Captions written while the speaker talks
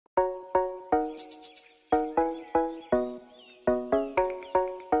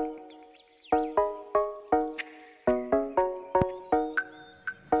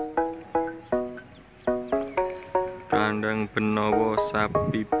Kandang benowo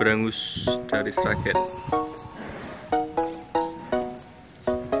sapi berangus dari Sragen.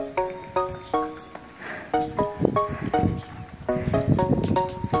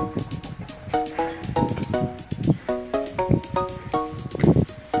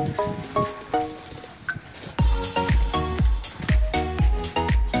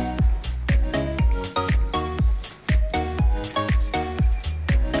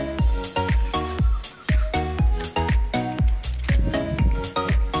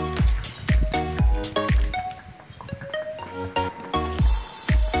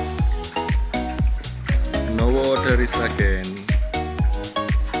 Benowo dari Sragen.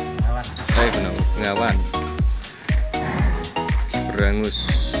 Benowo pengawan berangus.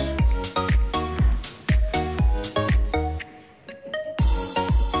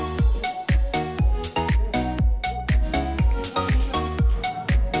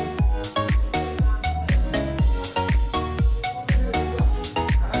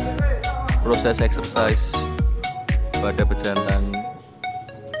 Proses exercise pada pejantan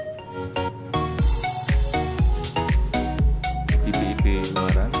BIB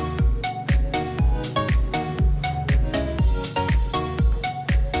Ungaran.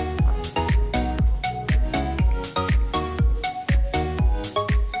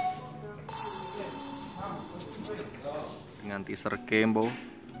 Dengan teaser kembo.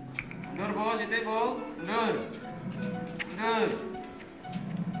 Mundur bo, sitik bo, mundur, mundur,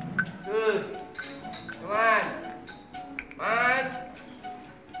 mundur, teman, man.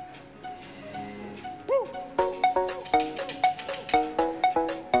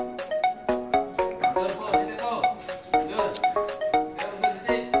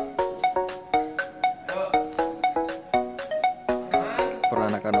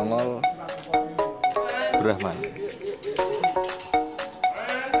 Peternakan ongol Brahman.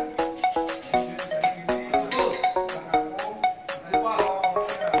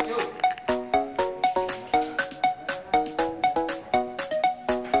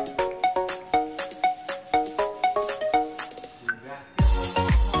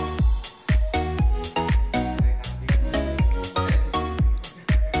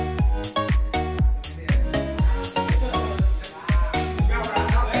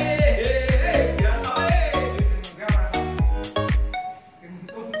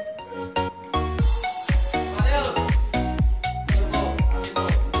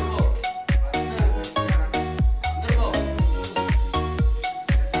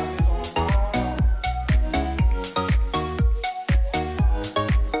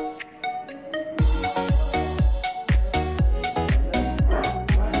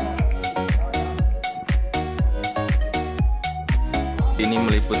 Ini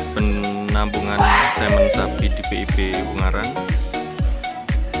meliput penampungan semen sapi di BIB Ungaran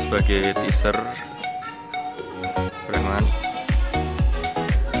sebagai teaser Preman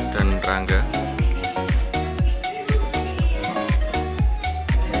dan Rangga.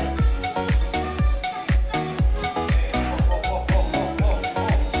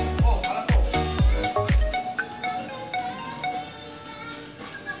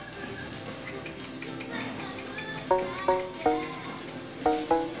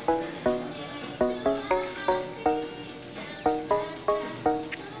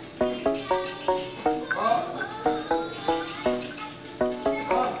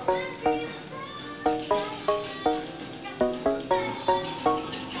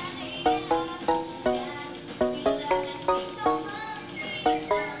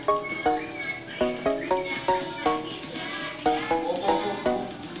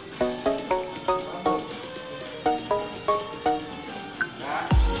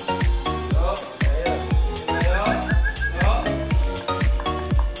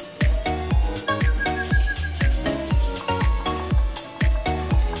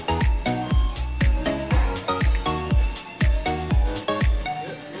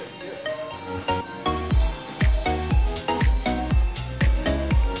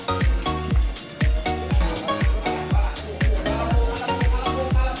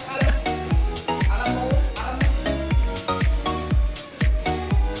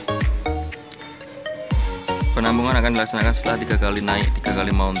 Penampungan akan dilaksanakan setelah 3 kali naik, 3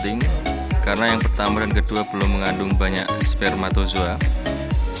 kali mounting, karena yang pertama dan kedua belum mengandung banyak spermatozoa.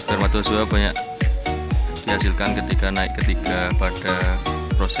 Spermatozoa banyak dihasilkan ketika naik ketiga pada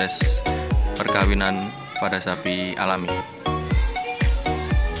proses perkawinan pada sapi alami.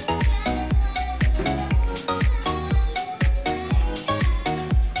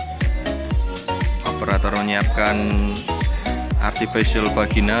 operator menyiapkan artificial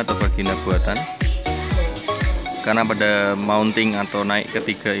vagina atau vagina buatan, karena pada mounting atau naik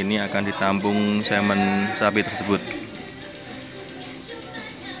ketiga ini akan ditampung semen sapi tersebut.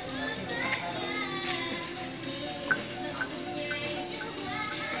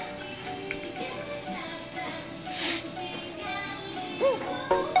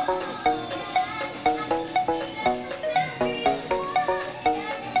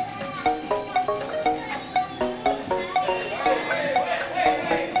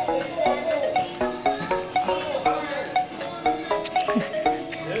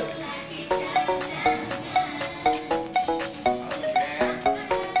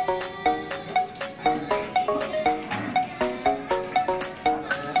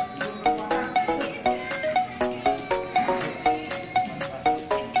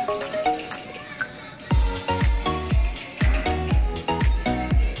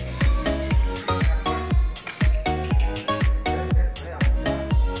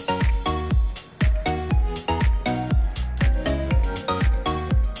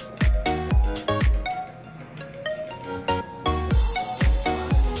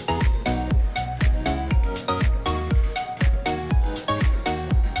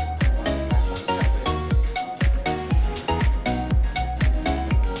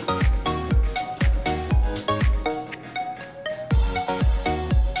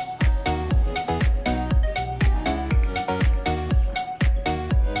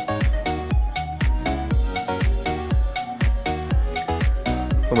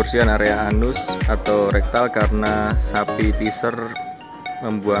 Pembersihan area anus atau rektal karena sapi teaser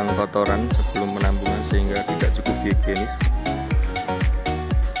membuang kotoran sebelum penampungan sehingga tidak cukup higienis.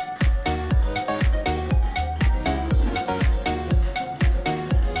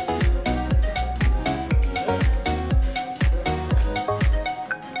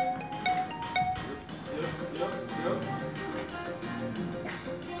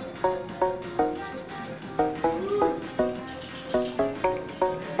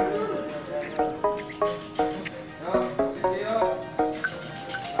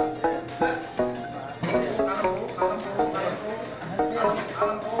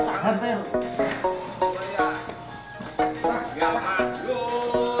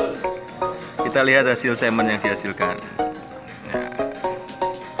 Kita lihat hasil semen yang dihasilkan.